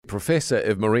Professor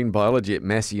of Marine Biology at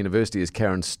Massey University is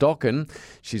Karen Stocken.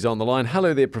 She's on the line.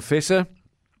 Hello there, Professor.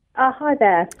 Hi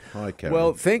there. Hi, Karen.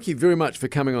 Well, thank you very much for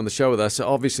coming on the show with us.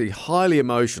 Obviously, highly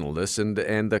emotional, this, and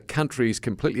the country's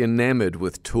completely enamoured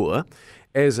with tour,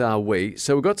 as are we.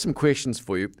 So we've got some questions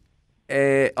for you.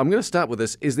 I'm going to start with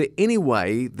this. Is there any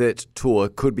way that tour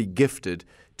could be gifted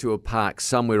to a park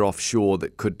somewhere offshore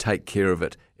that could take care of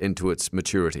it into its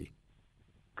maturity?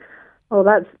 Well,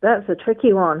 that's a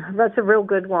tricky one. That's a real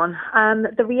good one.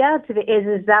 The reality of it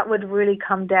is that would really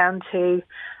come down to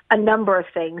a number of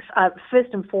things.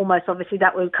 First and foremost, obviously,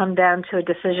 that would come down to a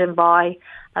decision by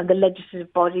the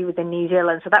legislative body within New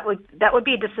Zealand. So that would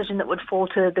be a decision that would fall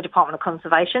to the Department of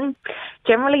Conservation.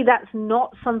 Generally, that's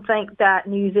not something that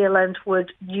New Zealand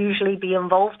would usually be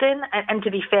involved in. And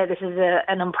to be fair, this is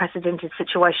an unprecedented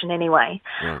situation anyway.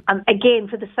 Yeah. Again,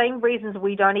 for the same reasons,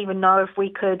 we don't even know if we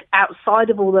could, outside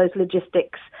of all those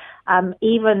logistics,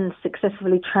 even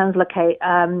successfully translocate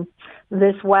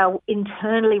this whale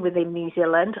internally within New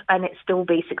Zealand and it still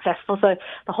be successful. So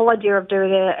the whole idea of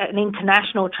doing an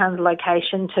international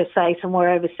translocation to, say, somewhere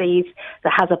overseas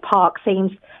that has a park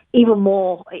seems even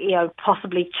more,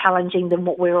 possibly challenging than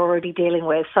what we're already dealing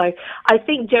with. So I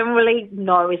think generally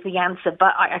no is the answer,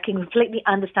 but I can completely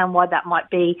understand why that might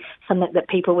be something that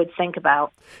people would think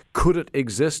about. Could it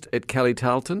exist at Kelly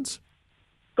Tarleton's?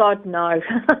 God, no.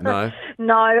 No?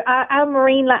 No. Our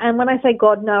marine, and when I say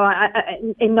God, no, I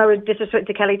in no disrespect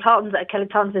to Kelly Tarleton's, Kelly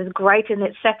Tarleton's is great in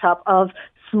its setup of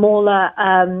smaller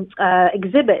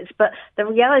exhibits, but the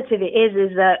reality of it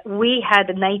is that we had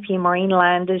a Napier Marine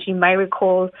Land, as you may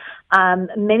recall,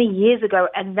 many years ago,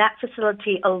 and that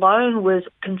facility alone was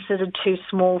considered too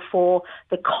small for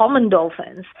the common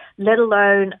dolphins, let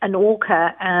alone an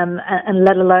orca, and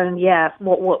let alone,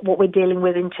 what we're dealing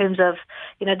with in terms of,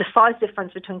 the size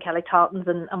difference between Kelly Tarleton's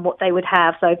and what they would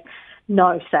have. So,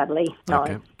 no, sadly, no.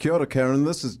 Okay. Kia ora, Karen.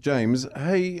 This is James.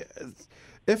 Hey,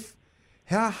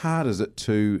 how hard is it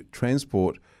to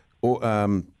transport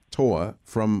tour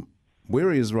from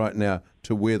where he is right now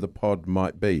to where the pod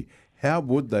might be? How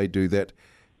would they do that?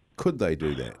 Could they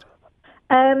do that?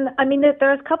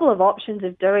 There's a couple of options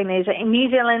of doing this. In New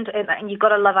Zealand, and you've got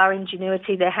to love our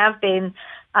ingenuity, there have been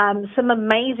some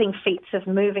amazing feats of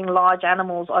moving large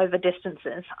animals over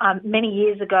distances. Many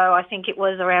years ago, I think it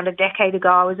was around a decade ago,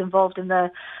 I was involved in the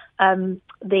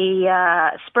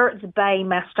Spirits Bay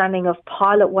mass stranding of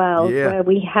pilot whales, where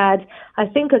we had, I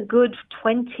think, a good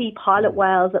 20 pilot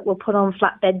whales that were put on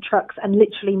flatbed trucks and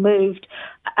literally moved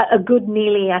a good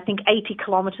nearly, I think, 80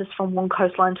 kilometres from one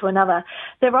coastline to another.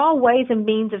 There are ways and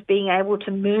means of being able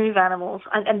to move animals,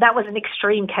 and that was an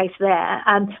extreme case there.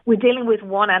 We're dealing with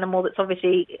one animal that's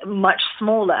obviously much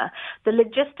smaller. The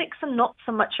logistics are not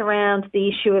so much around the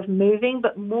issue of moving,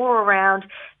 but more around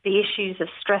the issues of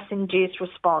stress-induced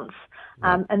response.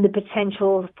 And the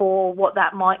potential for what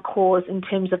that might cause in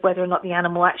terms of whether or not the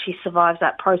animal actually survives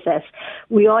that process.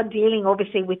 We are dealing,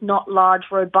 obviously, with not large,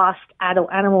 robust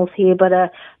adult animals here, but a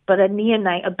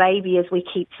neonate, a baby, as we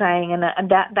keep saying, and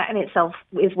that in itself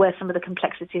is where some of the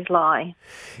complexities lie.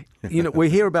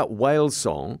 We hear about whale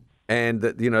song, and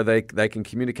that they can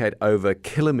communicate over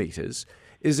kilometres.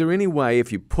 Is there any way,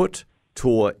 if you put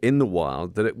tour in the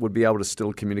wild, that it would be able to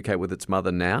still communicate with its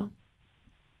mother now?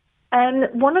 And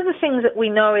one of the things that we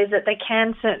know is that they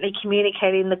can certainly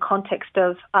communicate in the context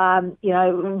of,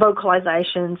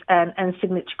 vocalizations and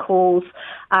signature calls,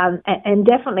 and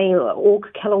definitely orca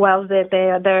killer whales.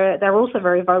 They're also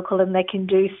very vocal, and they can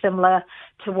do similar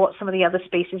to what some of the other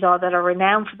species are that are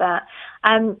renowned for that.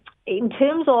 In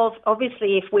terms of,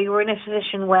 obviously, if we were in a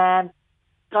position where,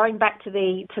 going back to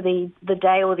the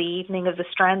day or the evening of the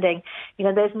stranding,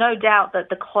 there's no doubt that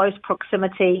the close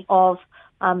proximity of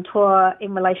tour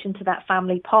in relation to that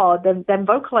family pod, then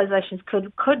vocalizations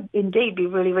could indeed be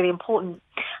really, really important.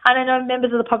 And I know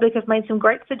members of the public have made some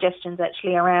great suggestions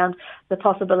actually around the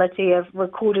possibility of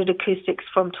recorded acoustics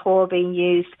from tour being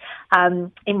used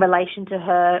in relation to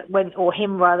her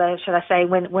him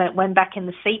when back in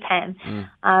the sea pen.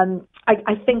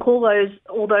 I think all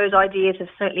those ideas have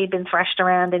certainly been thrashed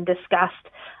around and discussed.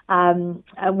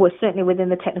 We're certainly within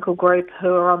the technical group who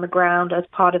are on the ground as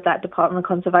part of that Department of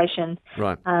Conservation.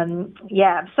 Right.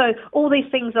 So all these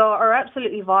things are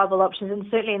absolutely viable options, and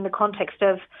certainly in the context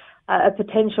of a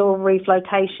potential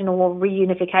reflotation or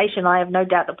reunification, I have no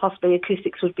doubt that possibly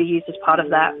acoustics would be used as part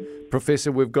of that.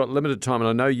 Professor, we've got limited time, and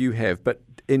I know you have, but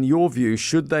in your view,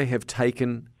 should they have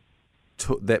taken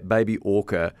that baby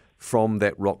orca from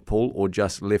that rock pool or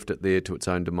just left it there to its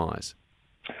own demise?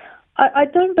 I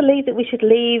don't believe that we should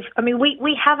leave. I mean,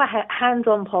 we have a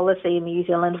hands-on policy in New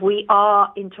Zealand. We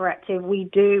are interactive.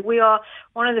 We are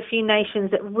one of the few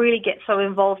nations that really get so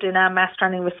involved in our mass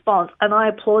stranding response, and I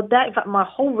applaud that. In fact, my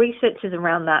whole research is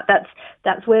around that.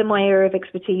 That's where my area of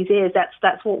expertise is.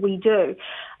 That's what we do.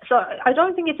 So I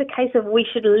don't think it's a case of we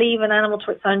should leave an animal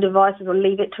to its own devices or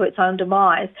leave it to its own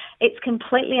demise. It's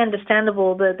completely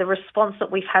understandable, the response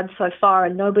that we've had so far,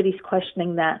 and nobody's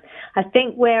questioning that. I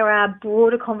think where our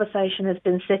broader conversation has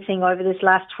been sitting over this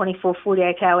last 24,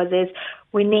 48 hours is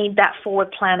we need that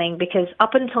forward planning, because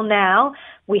up until now,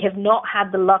 we have not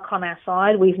had the luck on our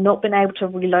side. We've not been able to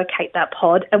relocate that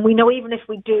pod. And we know even if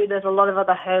we do, there's a lot of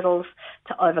other hurdles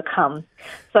to overcome.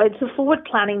 So it's the forward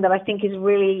planning that I think is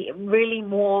really, really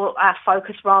more our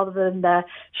focus rather than the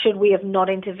should we have not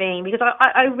intervened. Because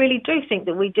I really do think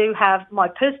that we do have, my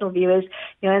personal view is,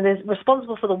 there's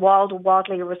responsible for the wild or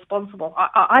wildly irresponsible.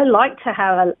 I like to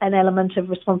have an element of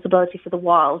responsibility for the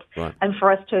wild, right, and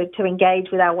for us to engage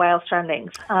with our whale strandings.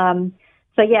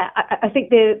 So yeah, I think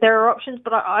there are options,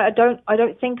 but I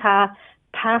don't think our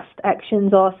past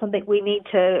actions are something we need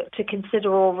to consider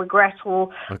or regret or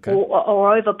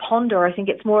over ponder. I think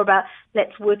it's more about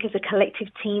let's work as a collective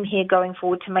team here going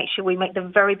forward to make sure we make the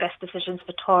very best decisions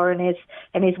for Toa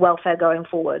and his welfare going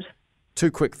forward.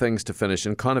 Two quick things to finish,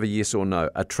 and kind of a yes or no.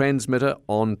 A transmitter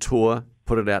on Toa,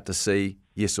 put it out to sea,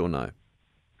 yes or no?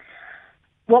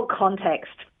 What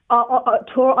context?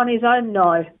 Toa on his own,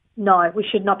 no. No, we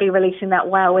should not be releasing that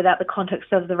whale without the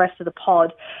context of the rest of the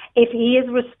pod. If he is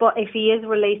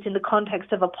released in the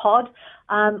context of a pod,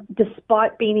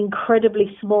 despite being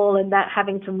incredibly small and that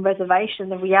having some reservation,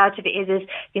 the reality of it is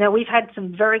we've had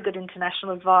some very good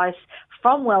international advice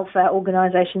from welfare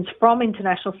organisations, from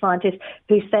international scientists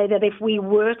who say that if we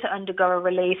were to undergo a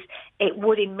release, it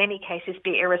would in many cases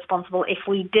be irresponsible if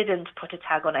we didn't put a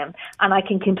tag on him. And I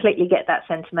can completely get that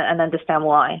sentiment and understand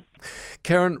why.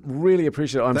 Karen, really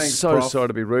appreciate it. I'm Thanks, so Prof. sorry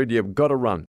to be rude. You've got to run.